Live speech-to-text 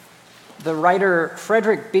The writer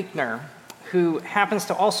Frederick Buechner, who happens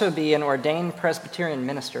to also be an ordained Presbyterian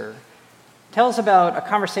minister, tells about a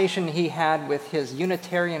conversation he had with his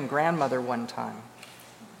Unitarian grandmother one time,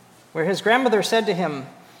 where his grandmother said to him,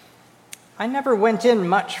 "I never went in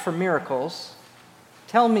much for miracles.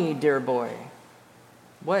 Tell me, dear boy,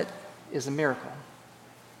 what is a miracle?"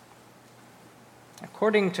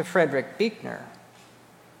 According to Frederick Buechner,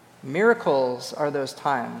 miracles are those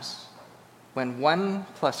times when 1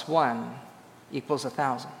 + 1 =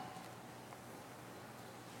 1,000.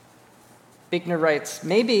 Buechner writes,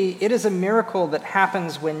 "Maybe it is a miracle that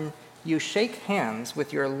happens when you shake hands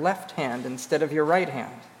with your left hand instead of your right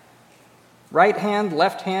hand. Right hand,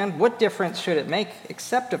 left hand, what difference should it make,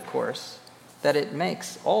 except, of course, that it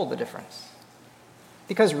makes all the difference?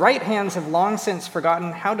 Because right hands have long since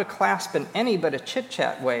forgotten how to clasp in any but a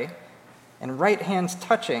chit-chat way, and right hands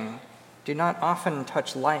touching do not often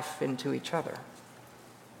touch life into each other.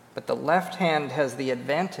 But the left hand has the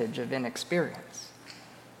advantage of inexperience.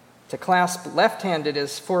 To clasp left-handed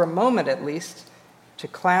is, for a moment at least, to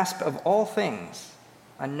clasp of all things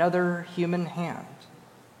another human hand,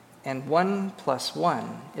 and 1 +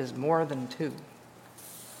 1 is more than 2.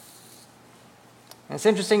 And it's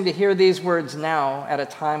interesting to hear these words now at a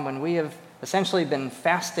time when we have essentially been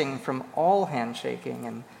fasting from all handshaking,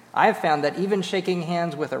 and I've found that even shaking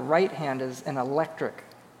hands with a right hand is an electric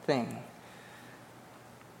thing.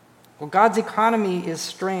 Well, God's economy is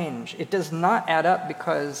strange. It does not add up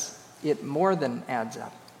because it more than adds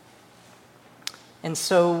up. And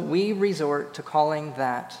so we resort to calling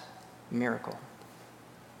that miracle.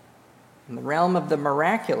 In the realm of the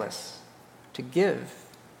miraculous, to give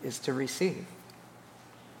is to receive.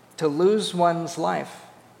 To lose one's life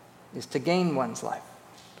is to gain one's life.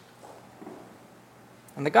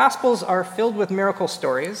 And the Gospels are filled with miracle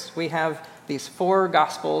stories. We have these 4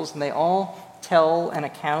 Gospels, and they all tell an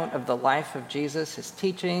account of the life of Jesus, his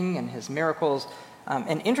teaching, and his miracles.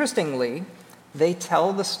 And interestingly, they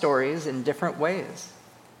tell the stories in different ways.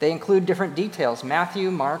 They include different details.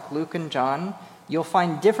 Matthew, Mark, Luke, and John. You'll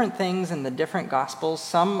find different things in the different Gospels.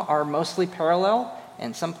 Some are mostly parallel,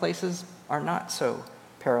 and some places are not so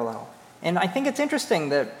parallel. And I think it's interesting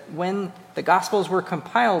that when the Gospels were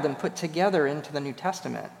compiled and put together into the New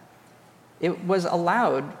Testament, it was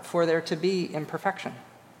allowed for there to be imperfection,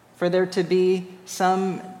 for there to be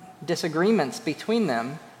some disagreements between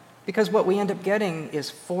them, because what we end up getting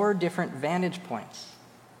is 4 different vantage points.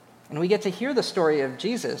 And we get to hear the story of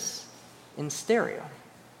Jesus in stereo.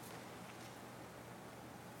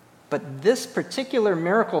 But this particular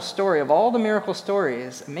miracle story, of all the miracle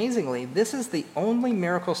stories, amazingly, this is the only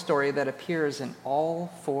miracle story that appears in all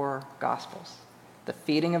 4 Gospels, the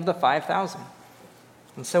feeding of the 5,000.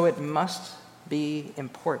 And so it must be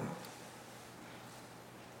important.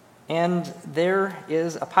 And there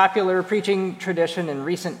is a popular preaching tradition in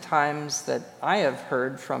recent times that I have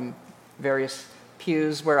heard from various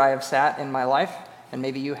pews where I have sat in my life, and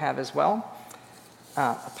maybe you have as well.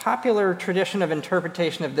 A popular tradition of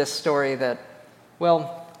interpretation of this story that,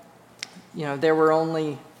 well, there were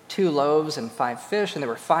only 2 loaves and 5 fish, and there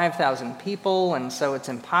were 5,000 people, and so it's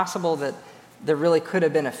impossible that there really could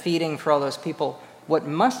have been a feeding for all those people. What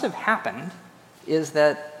must have happened is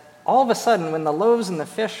that all of a sudden, when the loaves and the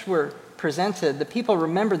fish were presented, the people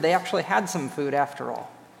remembered they actually had some food after all,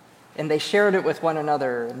 and they shared it with one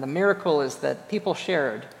another, and the miracle is that people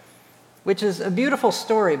shared, which is a beautiful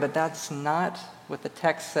story, but that's not what the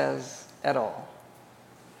text says at all.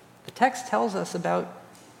 The text tells us about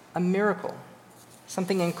a miracle,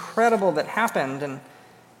 something incredible that happened, and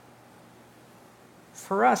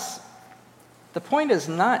for us, the point is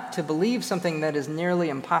not to believe something that is nearly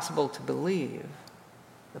impossible to believe.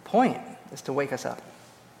 The point is to wake us up.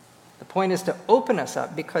 The point is to open us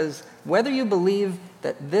up, because whether you believe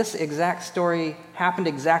that this exact story happened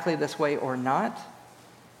exactly this way or not,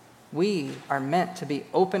 we are meant to be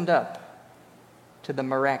opened up to the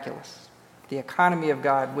miraculous, the economy of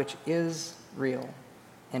God, which is real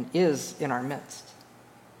and is in our midst.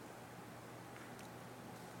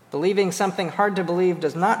 Believing something hard to believe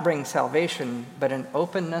does not bring salvation, but an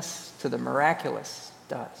openness to the miraculous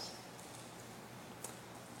does.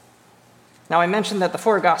 Now, I mentioned that the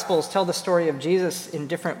 4 Gospels tell the story of Jesus in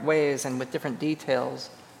different ways and with different details,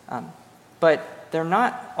 but they're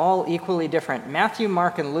not all equally different. Matthew,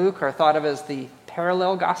 Mark, and Luke are thought of as the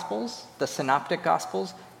parallel Gospels, the synoptic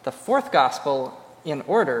Gospels. The 4th Gospel in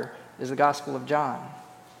order is the Gospel of John.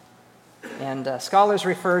 And scholars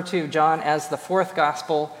refer to John as the 4th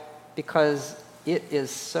Gospel because it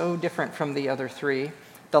is so different from the other 3.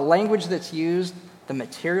 The language that's used, the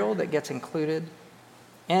material that gets included,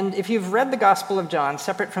 And if you've read the Gospel of John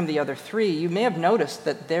separate from the other three, you may have noticed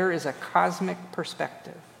that there is a cosmic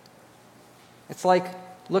perspective. It's like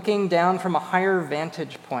looking down from a higher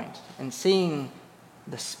vantage point and seeing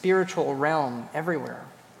the spiritual realm everywhere.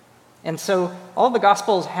 And so all the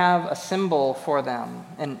Gospels have a symbol for them,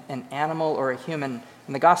 an animal or a human.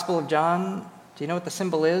 In the Gospel of John, do you know what the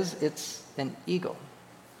symbol is? It's an eagle.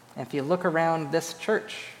 And if you look around this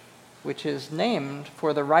church, which is named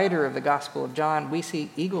for the writer of the Gospel of John, we see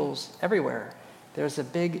eagles everywhere. There's a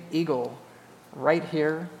big eagle right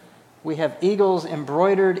here. We have eagles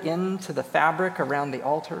embroidered into the fabric around the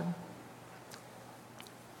altar.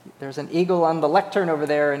 There's an eagle on the lectern over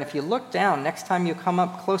there, and if you look down, next time you come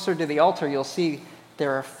up closer to the altar, you'll see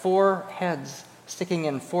there are 4 heads sticking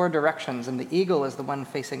in 4 directions, and the eagle is the one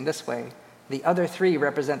facing this way. The other 3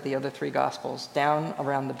 represent the other 3 Gospels down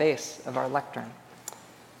around the base of our lectern.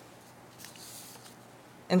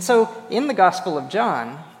 And so in the Gospel of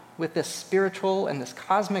John, with this spiritual and this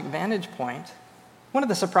cosmic vantage point, one of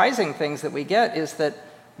the surprising things that we get is that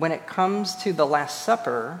when it comes to the Last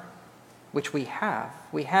Supper, which we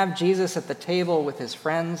have Jesus at the table with his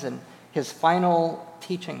friends and his final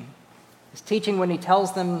teaching. His teaching when he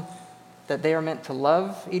tells them that they are meant to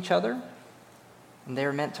love each other and they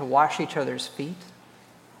are meant to wash each other's feet.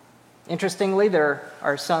 Interestingly, there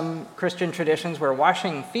are some Christian traditions where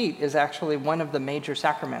washing feet is actually one of the major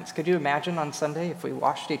sacraments. Could you imagine on Sunday if we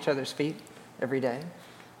washed each other's feet every day?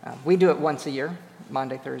 We do it once a year,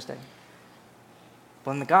 Maundy, Thursday.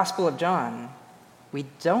 Well, in the Gospel of John, we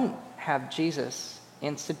don't have Jesus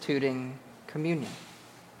instituting communion.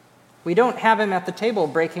 We don't have him at the table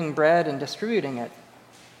breaking bread and distributing it.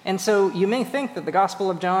 And so you may think that the Gospel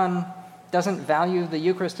of John doesn't value the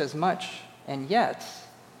Eucharist as much, and yet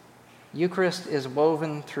Eucharist is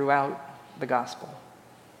woven throughout the Gospel.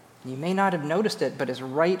 You may not have noticed it, but it's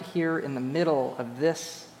right here in the middle of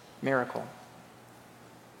this miracle,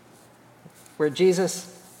 where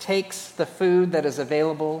Jesus takes the food that is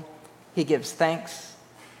available, he gives thanks,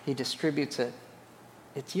 he distributes it.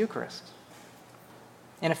 It's Eucharist.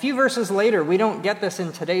 And a few verses later, we don't get this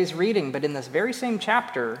in today's reading, but in this very same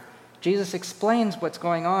chapter, Jesus explains what's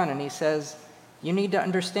going on, and he says, you need to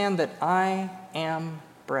understand that I am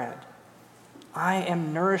bread. I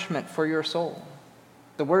am nourishment for your soul.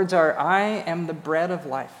 The words are, I am the bread of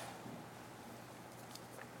life.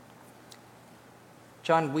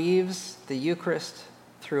 John weaves the Eucharist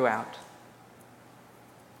throughout.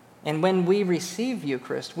 And when we receive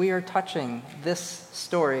Eucharist, we are touching this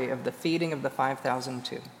story of the feeding of the 5,000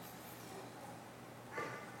 too.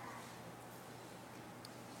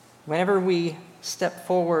 Whenever we step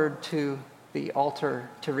forward to the altar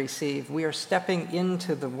to receive, we are stepping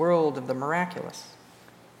into the world of the miraculous.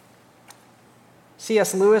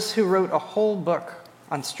 C.S. Lewis, who wrote a whole book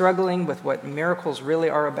on struggling with what miracles really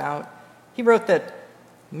are about, he wrote that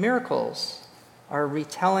miracles are a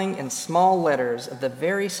retelling in small letters of the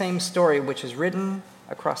very same story which is written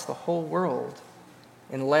across the whole world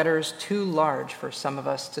in letters too large for some of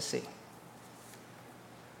us to see.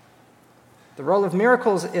 The role of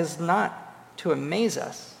miracles is not to amaze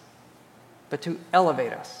us, but to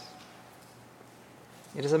elevate us.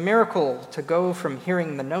 It is a miracle to go from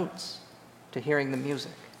hearing the notes to hearing the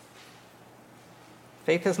music.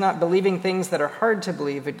 Faith is not believing things that are hard to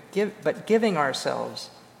believe, but giving ourselves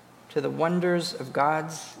to the wonders of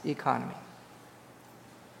God's economy.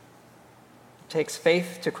 It takes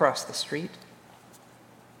faith to cross the street.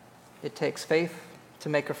 It takes faith to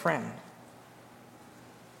make a friend.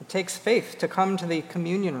 It takes faith to come to the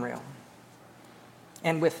communion rail.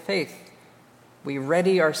 And with faith, we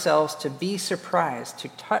ready ourselves to be surprised, to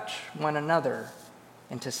touch one another,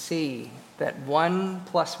 and to see that 1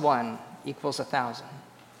 + 1 = 1,000.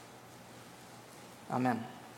 Amen.